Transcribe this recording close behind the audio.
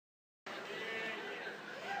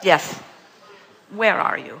Yes. Where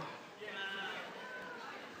are you?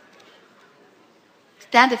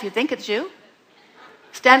 Stand if you think it's you.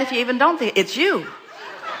 Stand if you even don't think it's you.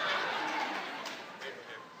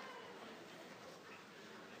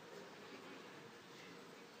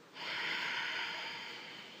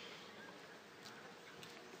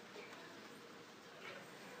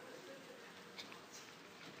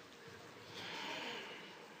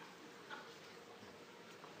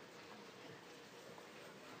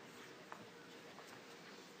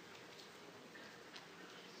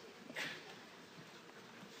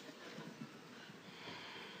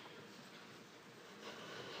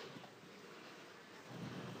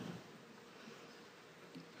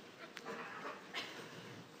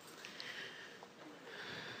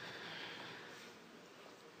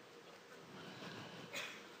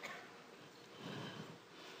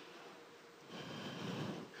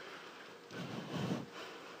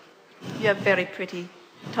 You have very pretty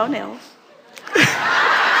toenails.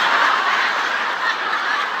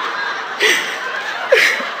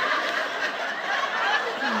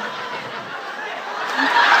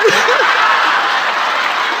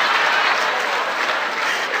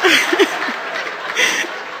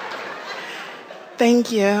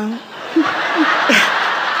 Thank you.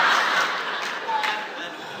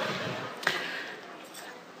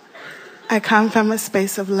 I come from a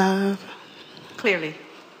space of love. Clearly.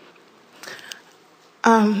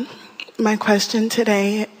 My question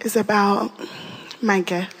today is about my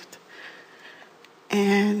gift.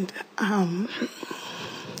 And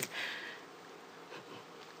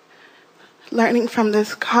learning from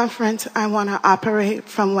this conference, I want to operate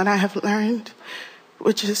from what I have learned,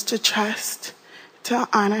 which is to trust, to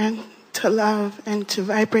honor, to love, and to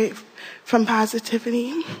vibrate from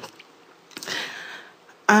positivity.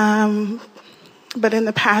 But in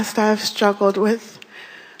the past, I've struggled with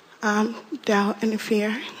doubt and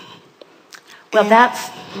fear. Well, that's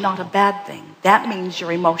not a bad thing. That means your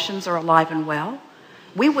emotions are alive and well.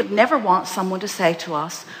 We would never want someone to say to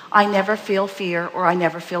us, I never feel fear or I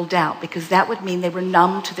never feel doubt, because that would mean they were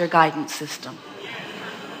numb to their guidance system.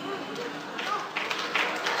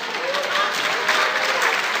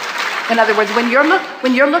 In other words, when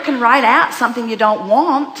you're looking right at something you don't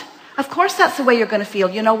want, of course that's the way you're going to feel.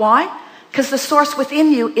 You know why? Because the source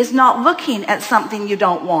within you is not looking at something you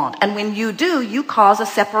don't want. And when you do, you cause a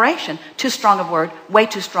separation. Too strong a word, way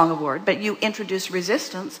too strong a word, but you introduce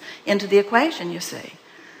resistance into the equation, you see.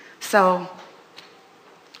 So,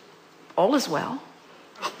 all is well.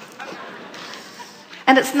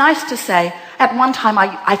 And it's nice to say, at one time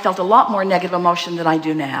I felt a lot more negative emotion than I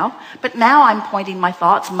do now, but now I'm pointing my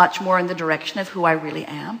thoughts much more in the direction of who I really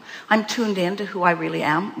am. I'm tuned in to who I really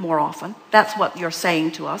am more often. That's what you're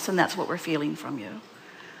saying to us, and that's what we're feeling from you.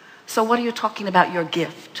 So what are you talking about your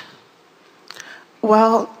gift?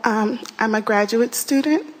 Well, I'm a graduate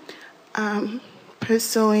student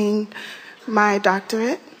pursuing my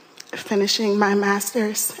doctorate, finishing my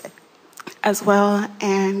master's as well,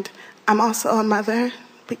 and I'm also a mother,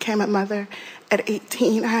 became a mother at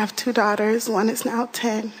 18. I have 2 daughters, one is now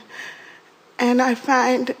 10. And I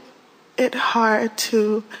find it hard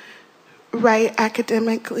to write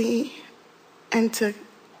academically and to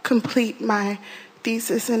complete my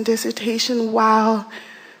thesis and dissertation while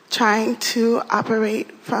trying to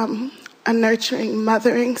operate from a nurturing,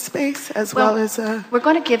 mothering space as well as a... We're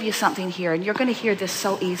going to give you something here, and you're going to hear this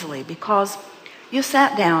so easily because you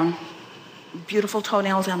sat down, beautiful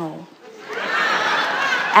toenails and all,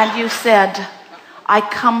 and you said, I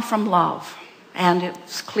come from love, and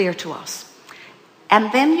it's clear to us. And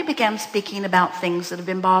then you began speaking about things that have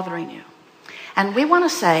been bothering you. And we want to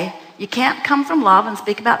say, you can't come from love and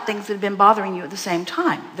speak about things that have been bothering you at the same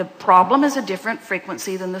time. The problem is a different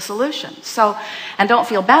frequency than the solution. So, and don't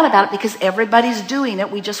feel bad about it because everybody's doing it.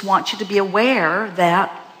 We just want you to be aware that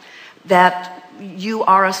you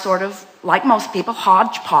are a sort of, like most people,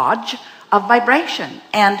 hodgepodge of vibration,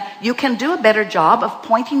 and you can do a better job of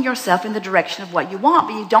pointing yourself in the direction of what you want,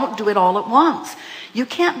 but you don't do it all at once. You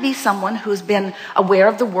can't be someone who's been aware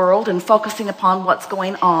of the world and focusing upon what's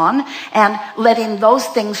going on and letting those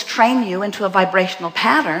things train you into a vibrational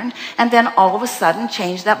pattern and then all of a sudden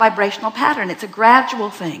change that vibrational pattern. It's a gradual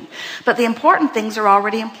thing, but the important things are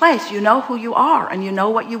already in place. You know who you are, and you know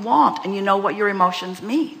what you want, and you know what your emotions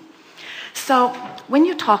mean. So when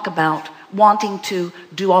you talk about wanting to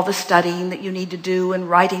do all the studying that you need to do and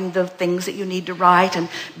writing the things that you need to write and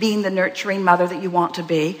being the nurturing mother that you want to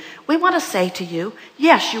be, we want to say to you,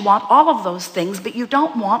 yes, you want all of those things, but you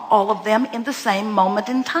don't want all of them in the same moment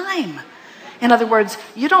in time. In other words,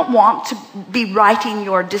 you don't want to be writing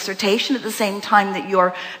your dissertation at the same time that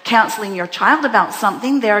you're counseling your child about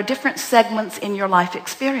something. There are different segments in your life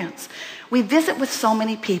experience. We visit with so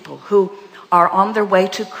many people who are on their way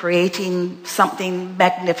to creating something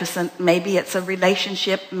magnificent. Maybe it's a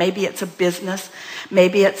relationship, maybe it's a business,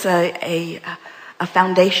 maybe it's a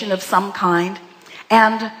foundation of some kind.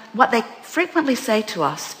 And what they frequently say to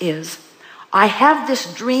us is, I have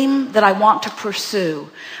this dream that I want to pursue,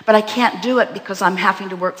 but I can't do it because I'm having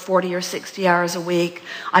to work 40 or 60 hours a week.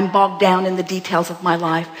 I'm bogged down in the details of my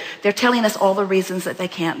life. They're telling us all the reasons that they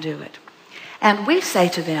can't do it. And we say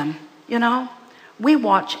to them, you know, we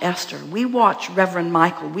watch Esther, we watch Reverend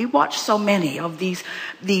Michael, we watch so many of these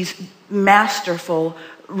masterful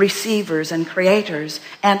receivers and creators,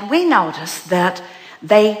 and we notice that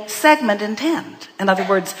they segment intent. In other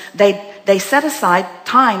words, they set aside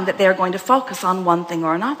time that they're going to focus on one thing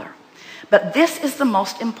or another. But this is the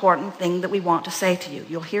most important thing that we want to say to you.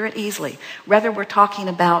 You'll hear it easily. Whether we're talking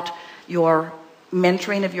about your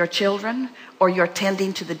mentoring of your children, or you're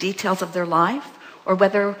tending to the details of their life, or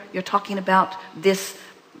whether you're talking about this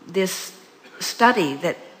study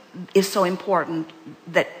that is so important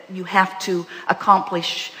that you have to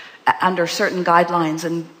accomplish under certain guidelines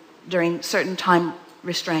and during certain time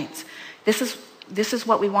restraints. This is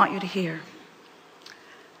what we want you to hear.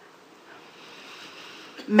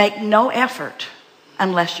 Make no effort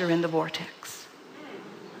unless you're in the vortex.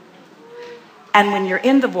 And when you're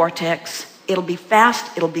in the vortex, it'll be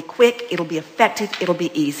fast, it'll be quick, it'll be effective, it'll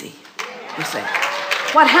be easy. You see.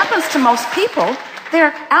 What happens to most people,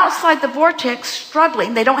 they're outside the vortex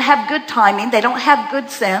struggling. They don't have good timing. They don't have good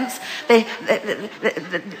sense. They're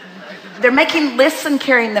making lists and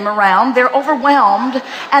carrying them around. They're overwhelmed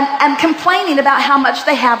and complaining about how much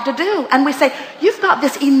they have to do. And we say, you've got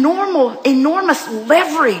this enormous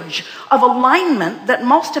leverage of alignment that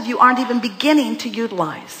most of you aren't even beginning to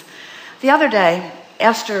utilize. The other day,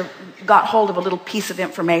 Esther got hold of a little piece of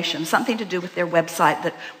information, something to do with their website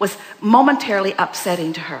that was momentarily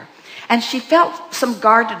upsetting to her. And she felt some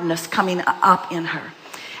guardedness coming up in her.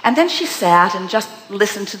 And then she sat and just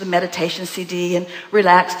listened to the meditation CD and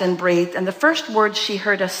relaxed and breathed. And the first words she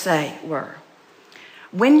heard us say were,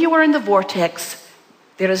 when you are in the vortex,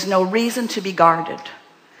 there is no reason to be guarded.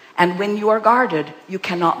 And when you are guarded, you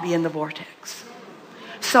cannot be in the vortex.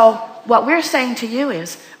 So what we're saying to you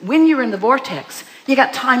is, when you're in the vortex, you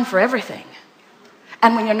got time for everything.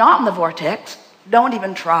 And when you're not in the vortex, don't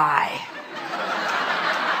even try.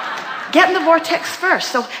 Get in the vortex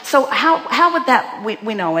first. So how would that,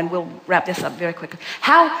 we know, and we'll wrap this up very quickly.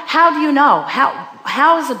 How do you know?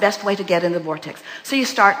 How is the best way to get in the vortex? So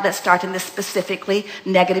let's start in this specifically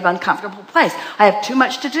negative, uncomfortable place. I have too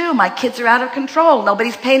much to do. My kids are out of control.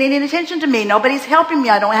 Nobody's paying any attention to me. Nobody's helping me.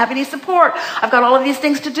 I don't have any support. I've got all of these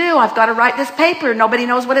things to do. I've got to write this paper. Nobody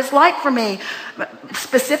knows what it's like for me.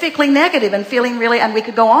 Specifically negative and feeling really, and we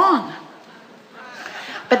could go on.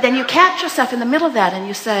 But then you catch yourself in the middle of that and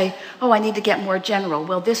you say, oh, I need to get more general.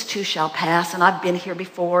 Well, this too shall pass, and I've been here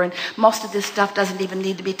before, and most of this stuff doesn't even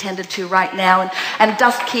need to be tended to right now, and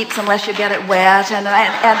dust keeps unless you get it wet, and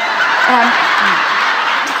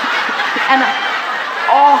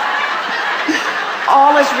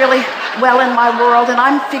all is really well in my world, and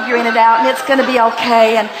I'm figuring it out, and it's going to be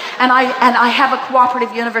okay, and I have a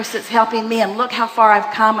cooperative universe that's helping me, and look how far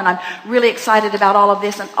I've come, and I'm really excited about all of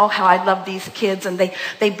this, and oh, how I love these kids, and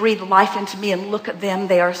they breathe life into me, and look at them.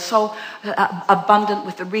 They are so abundant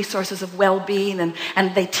with the resources of well-being,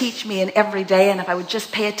 and they teach me in every day, and if I would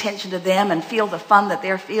just pay attention to them and feel the fun that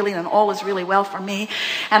they're feeling, and all is really well for me,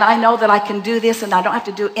 and I know that I can do this, and I don't have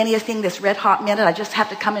to do anything this red hot minute. I just have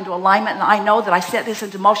to come into alignment, and I know that I set this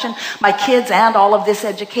into motion, my kids and all of this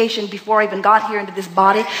education, before I even got here into this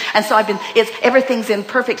body. And so everything's in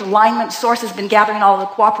perfect alignment. Source has been gathering all of the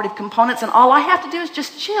cooperative components, and all I have to do is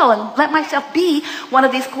just chill and let myself be one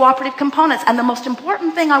of these cooperative components. And the most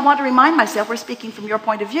important thing I want to remind myself, we're speaking from your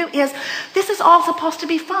point of view, is this is all supposed to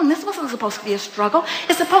be fun. This wasn't supposed to be a struggle.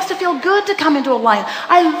 It's supposed to feel good to come into alignment.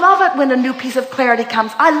 I love it when a new piece of clarity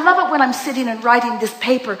comes. I love it when I'm sitting and writing this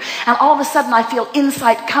paper, and all of a sudden I feel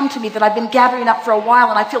insight come to me that I've been gathering up for a while,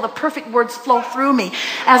 and I feel the perfect words flow through me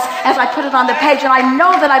as I put it on the page, and I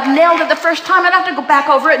know that I've nailed it the first time. I don't have to go back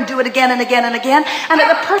over it and do it again and again and again. And at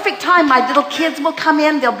the perfect time, my little kids will come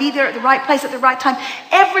in. They'll be there at the right place at the right time.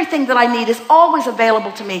 Everything that I need is always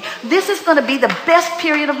available to me. This is going to be the best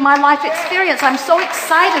period of my life experience. I'm so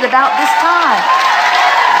excited about this time.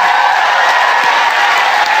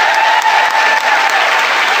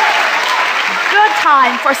 Good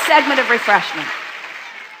time for a segment of refreshment.